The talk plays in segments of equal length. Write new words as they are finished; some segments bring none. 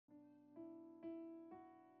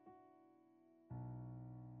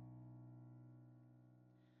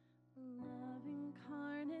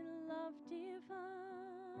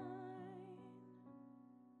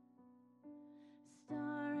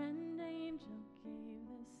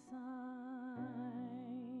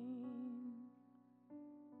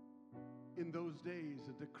In those days,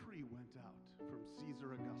 a decree went out from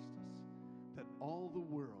Caesar Augustus that all the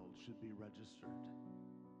world should be registered.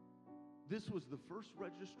 This was the first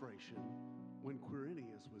registration when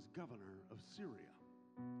Quirinius was governor of Syria.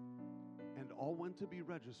 And all went to be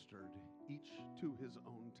registered, each to his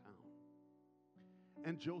own town.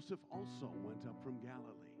 And Joseph also went up from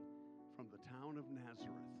Galilee, from the town of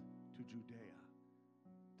Nazareth to Judea,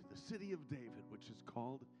 to the city of David, which is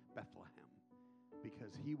called Bethlehem,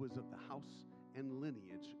 because he was of the house and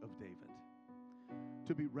lineage of David,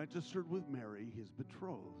 to be registered with Mary, his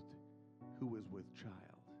betrothed, who was with child.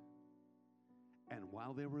 And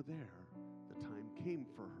while they were there, the time came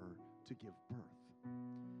for her to give birth.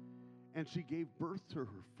 And she gave birth to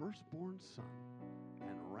her firstborn son,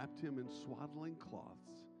 and wrapped him in swaddling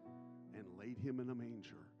cloths, and laid him in a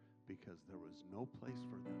manger, because there was no place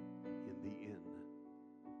for them in the inn.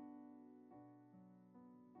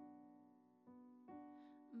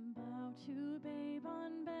 Bow to babe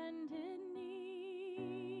on bended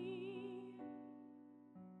knee,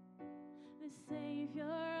 the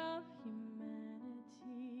Savior of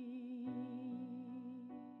humanity.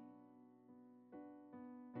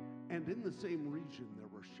 And in the same region there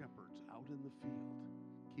were shepherds out in the field,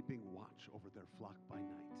 keeping watch over their flock by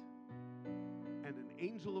night. And an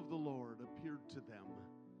angel of the Lord appeared to them,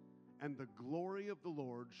 and the glory of the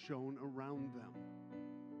Lord shone around them,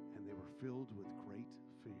 and they were filled with great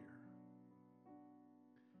fear.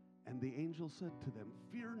 And the angel said to them,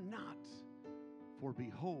 "Fear not, for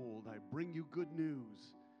behold, I bring you good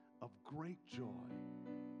news of great joy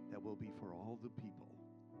that will be for all the people.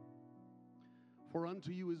 For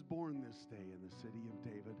unto you is born this day in the city of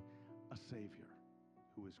David a Savior,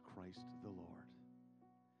 who is Christ the Lord.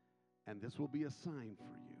 And this will be a sign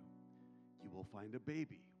for you. You will find a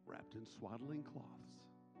baby wrapped in swaddling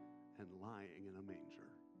cloths and lying in a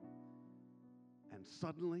manger." And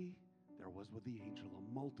suddenly there was with the angel a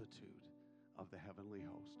multitude of the heavenly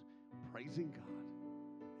host, praising God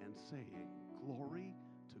and saying, "Glory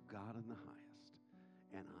to God in the highest,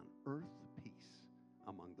 and on earth peace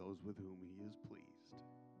among those with whom he is pleased."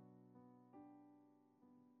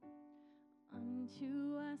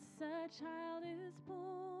 Unto us a child is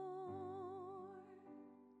born,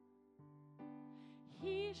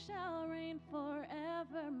 he shall reign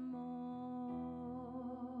forevermore.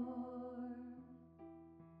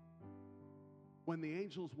 When the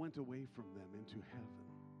angels went away from them into heaven,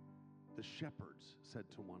 the shepherds said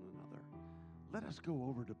to one another, "Let us go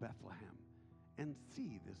over to Bethlehem and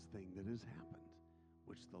see this thing that has happened,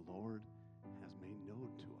 which the Lord has made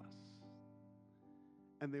known to us."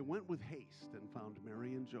 And they went with haste and found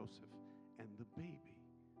Mary and Joseph and the baby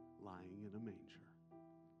lying in a manger.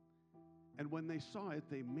 And when they saw it,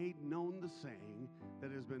 they made known the saying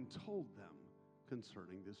that has been told them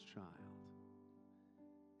concerning this child.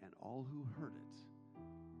 And all who heard it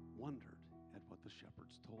wondered at what the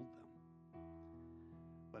shepherds told them.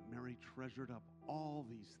 But Mary treasured up all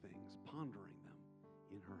these things, pondering them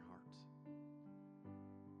in her heart.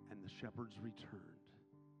 And the shepherds returned,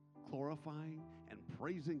 glorifying and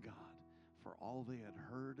praising God for all they had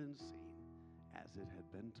heard and seen as it had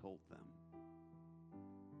been told them.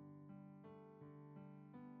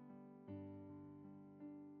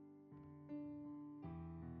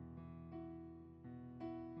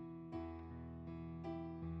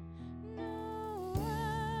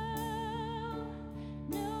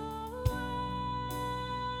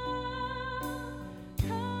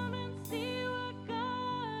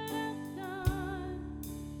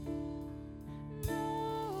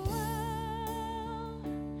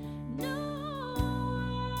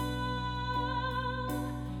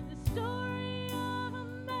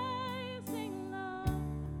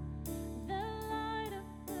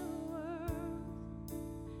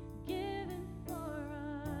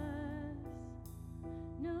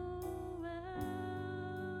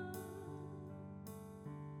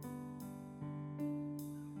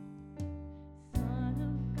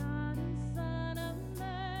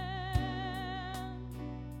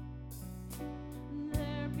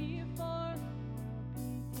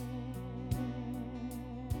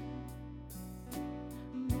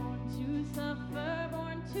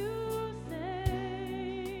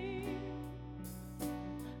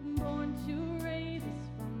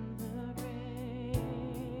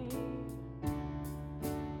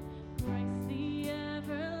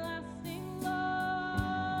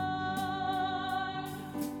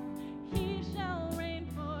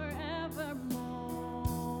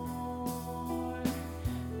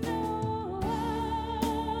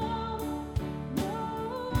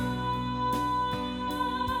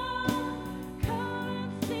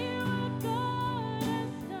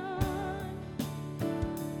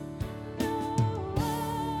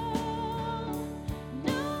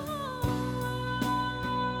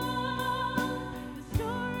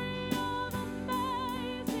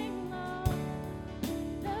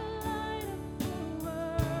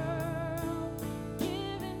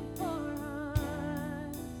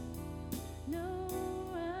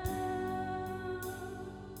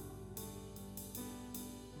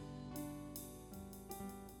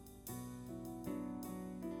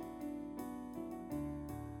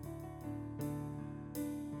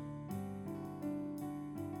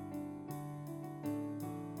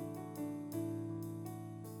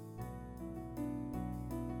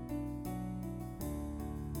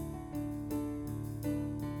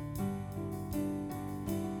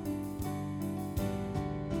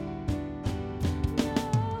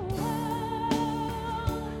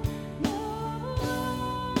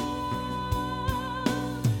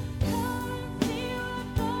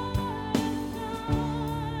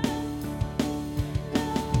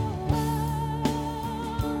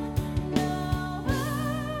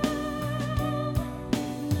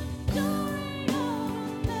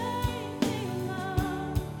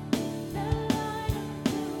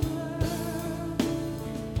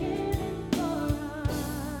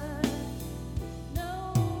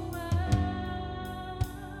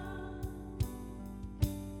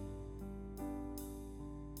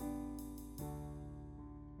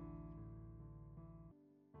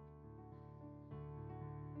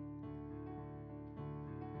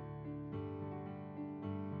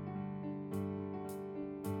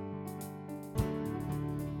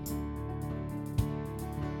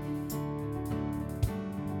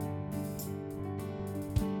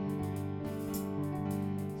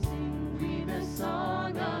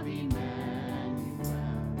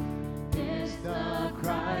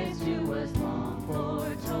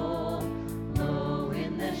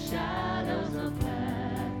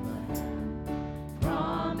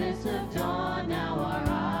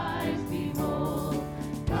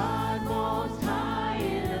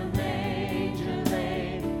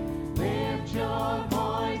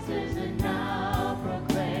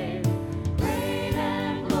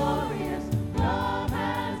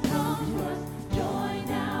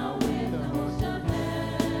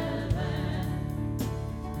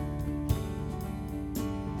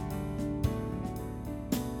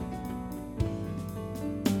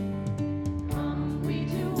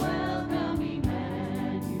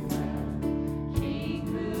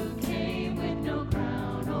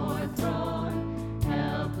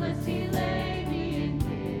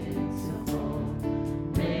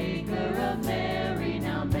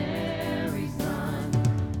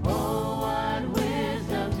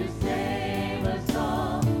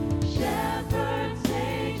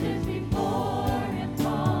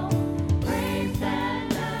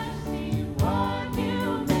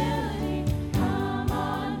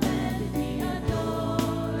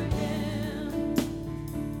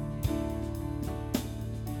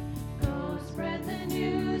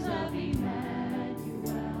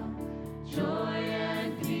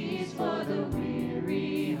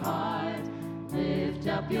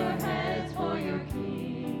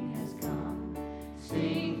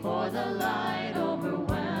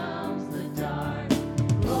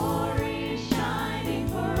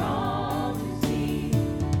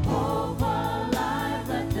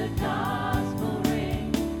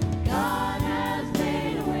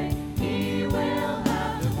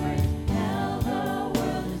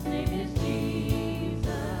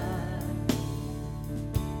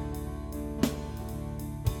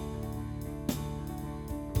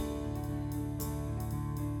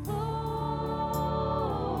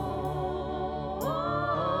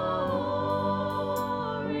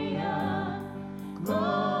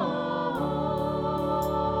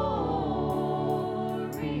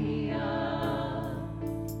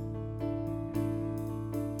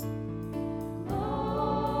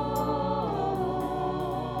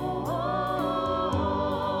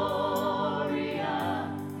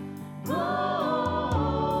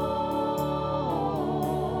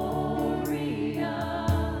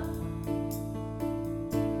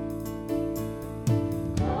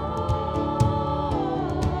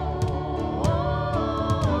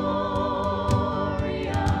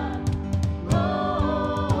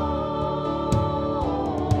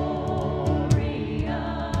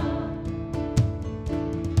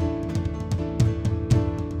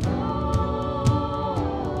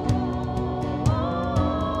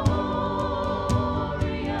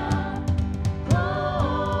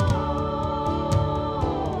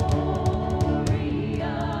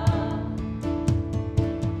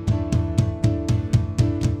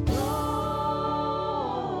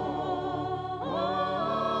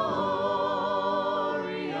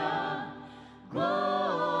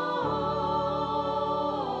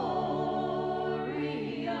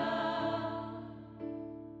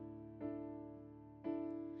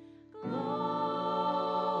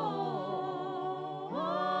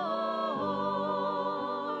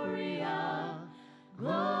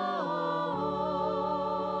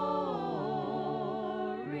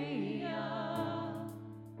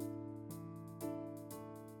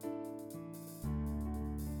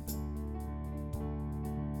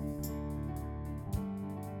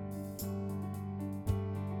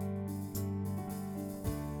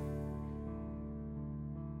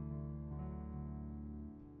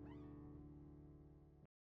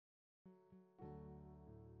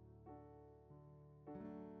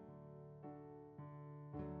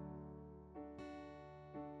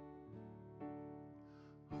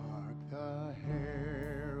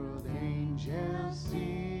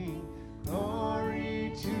 sing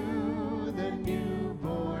glory to the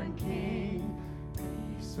newborn King.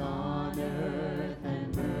 Peace on earth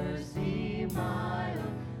and mercy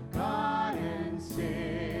mild, God and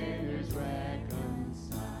sinners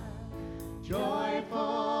reconciled. Joyful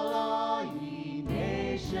all ye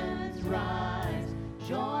nations rise,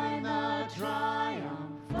 join the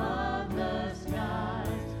triumph of the skies.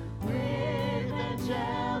 With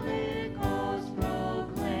angelic hosts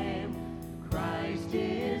proclaim, Christ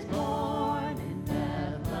is born in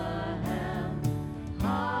Bethlehem.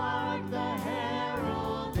 Hark the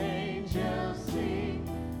herald angels sing,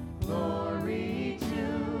 glory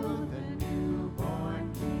to the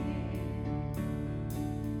newborn King.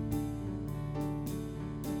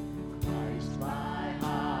 Christ by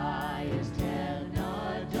highest heaven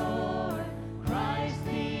adored, Christ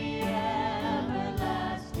the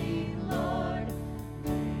everlasting Lord.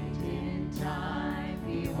 Late in time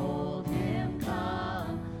behold him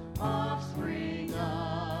come, offspring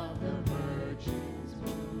of the Virgin's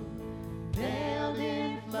womb. Veiled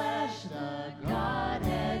in flesh the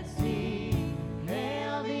Godhead see,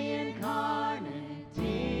 hail the incarnate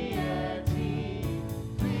deity.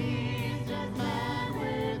 Pleased as man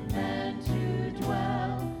with men to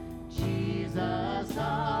dwell, Jesus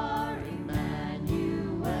our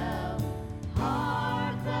Emmanuel.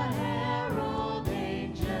 Hark the herald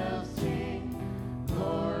angels sing,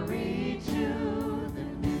 glory to the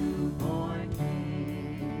newborn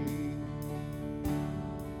King.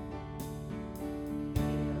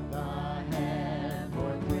 Hail the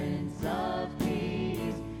heavenborn Prince of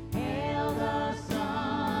Peace, hail the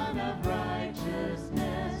Son of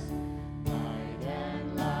Righteousness. Light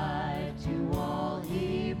and life to all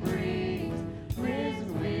he brings,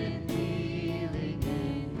 risen with healing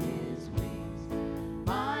in his wings.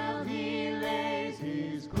 Mild he lays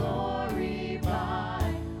his glory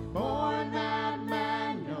by, born that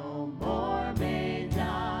man no more may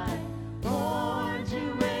die. Born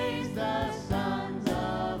to raise the sons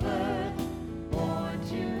of earth, born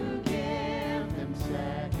to give them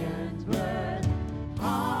second birth.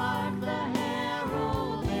 Hark the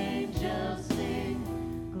herald angels sing,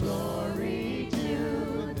 glory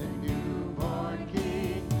to the newborn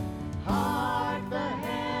King. Hark the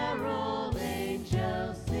herald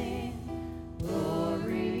angels sing,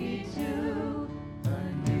 glory to the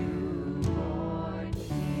newborn King.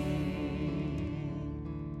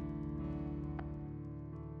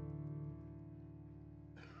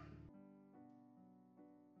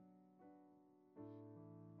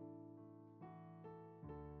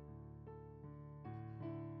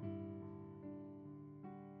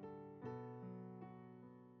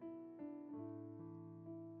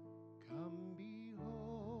 Come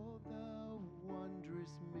behold the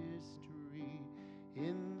wondrous mystery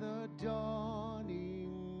in the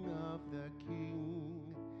dawning of the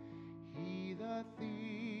King. He, the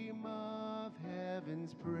theme of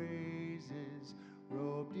heaven's praises,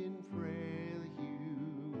 robed in frail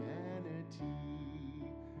humanity.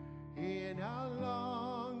 In our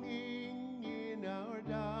longing, in our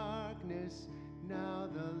darkness, now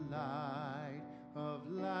the light of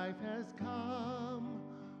life has come.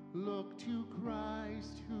 Look to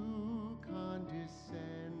Christ who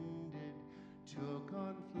condescended, took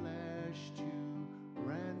on flesh to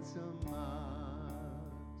ransom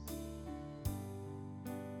us.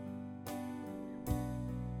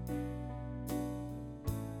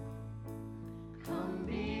 Come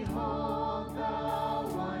behold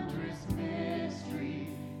the wondrous mystery,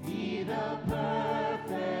 he the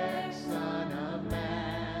perfect Son of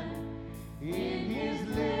Man. In his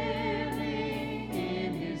living,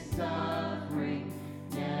 in his suffering,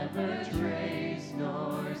 never trace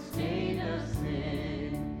nor stain of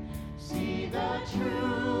sin. See the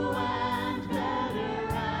true and better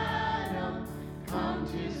Adam come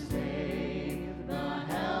to save the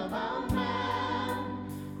hellbound man.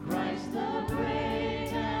 Christ the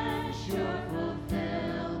great and sure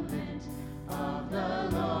fulfillment of the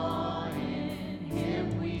law, in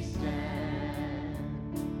him we stand.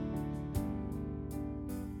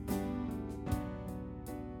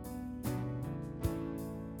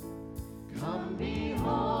 Come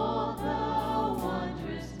behold the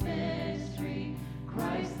wondrous mystery,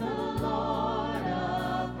 Christ the Lord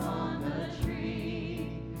upon the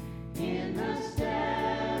tree. In the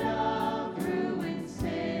stead of ruined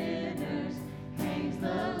sinners hangs the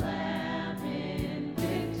Lamb in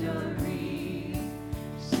victory.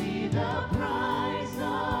 See the price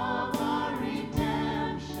of our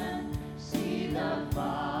redemption, see the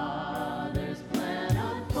Father's plan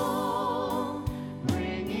unfold,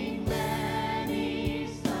 bringing many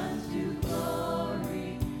sons to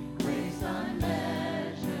glory, grace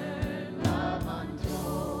unmeasured, love untold.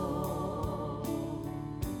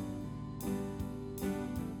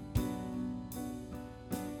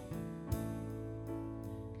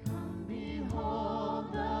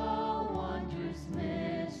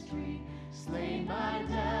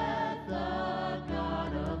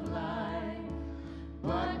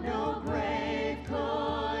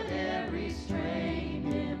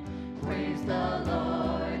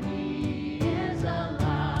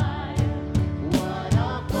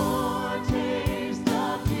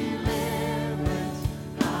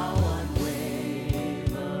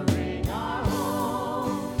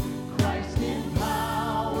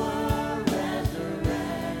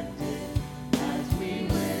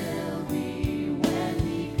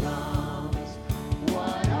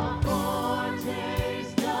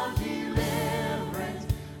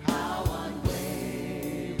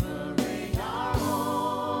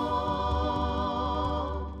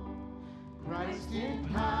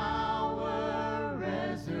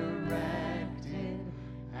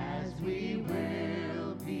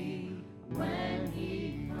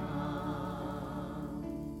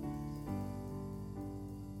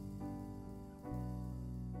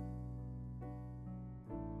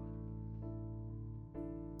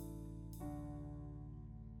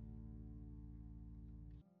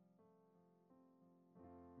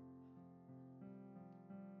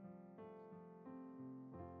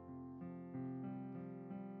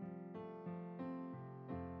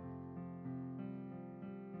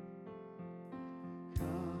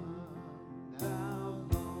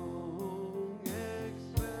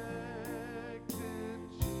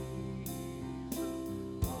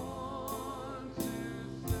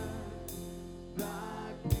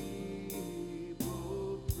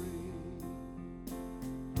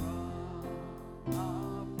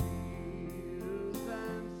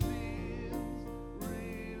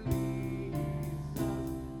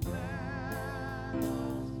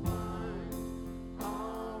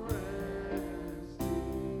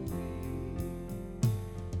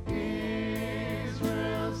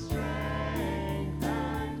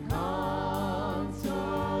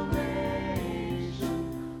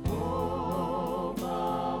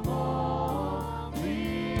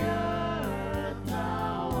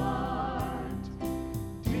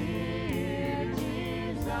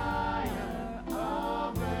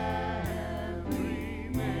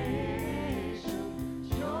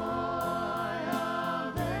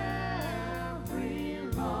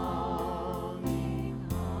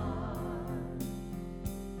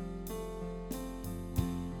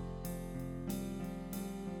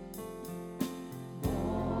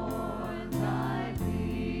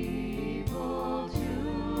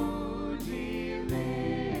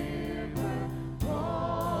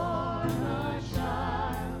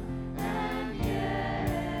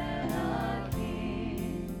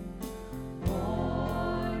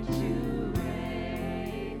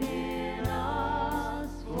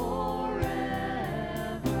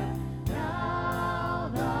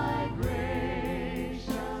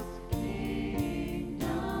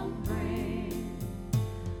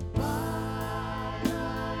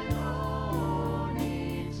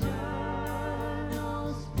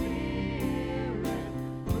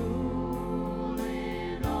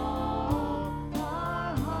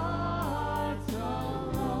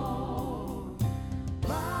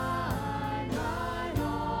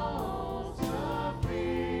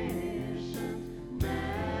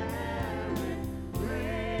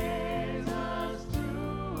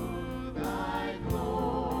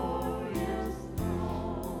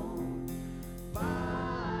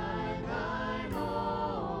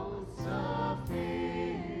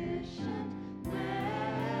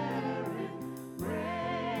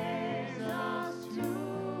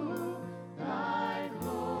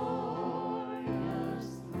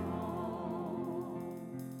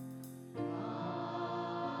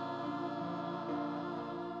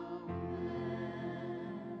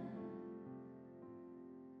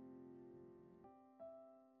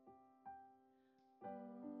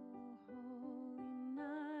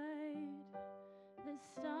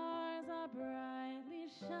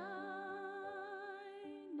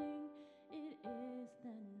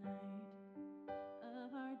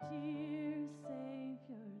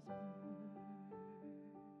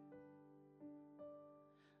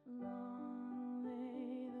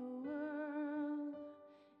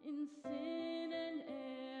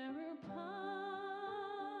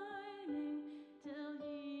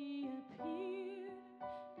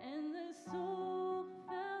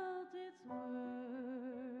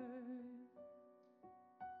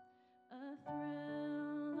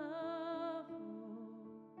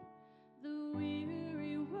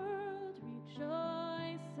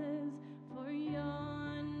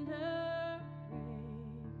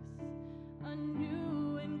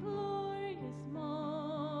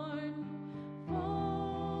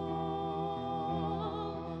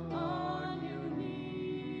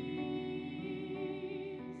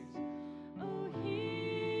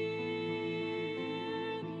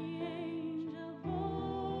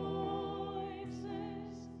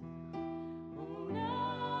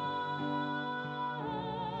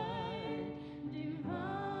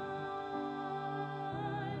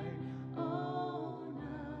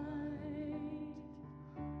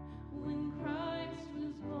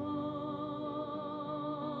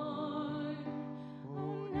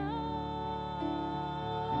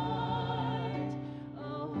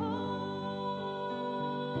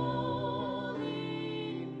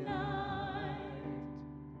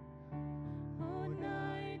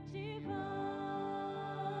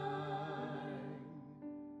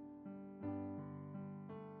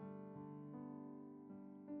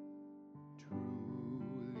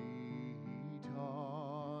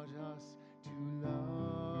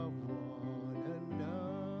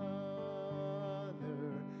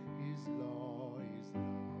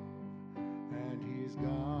 His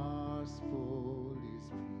gospel is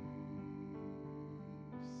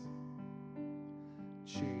peace.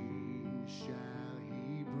 Chains shall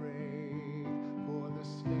He break, for the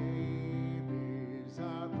slave is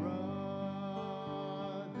our brother,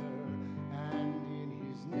 and in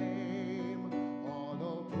His name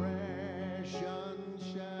all oppression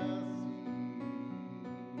shall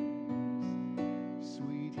cease.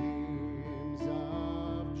 Sweet hymns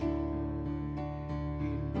of joy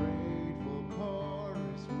in grateful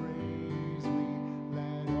chorus raise we,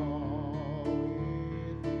 let all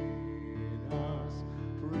within us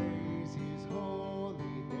praise His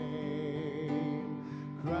holy name.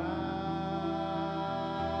 Christ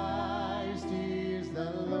is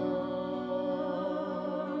the Lord.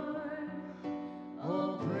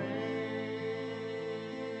 Oh, praise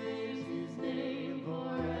His name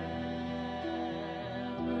forever.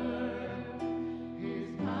 His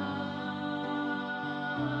power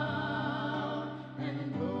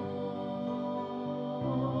and glory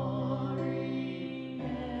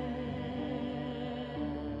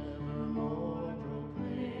evermore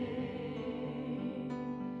proclaim.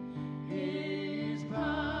 His power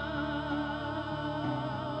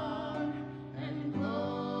and glory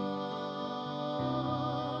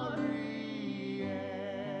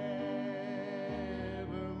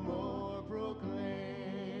evermore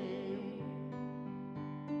proclaim.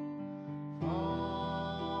 Fall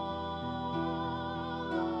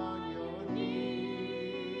on your knees,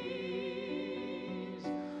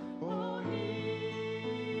 oh, hear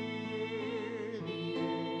the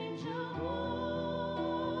angel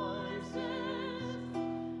voices,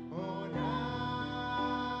 oh,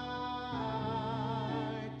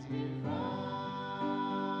 night divine,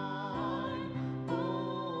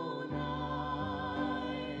 oh,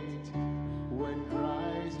 night when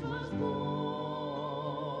Christ was born,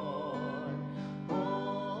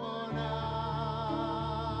 oh, night,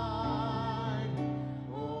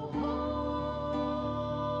 oh,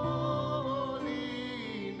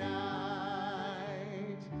 holy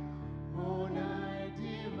night, oh, night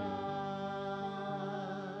divine.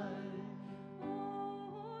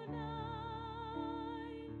 Oh,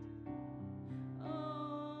 night,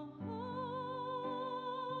 oh,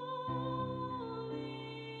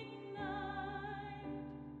 holy night,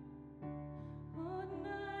 oh,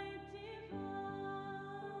 night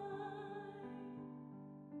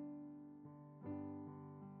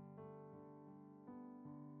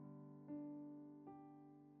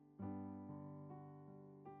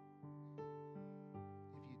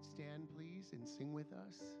If you'd stand, please, and sing with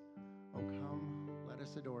us. Oh, come, let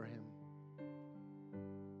us adore Him.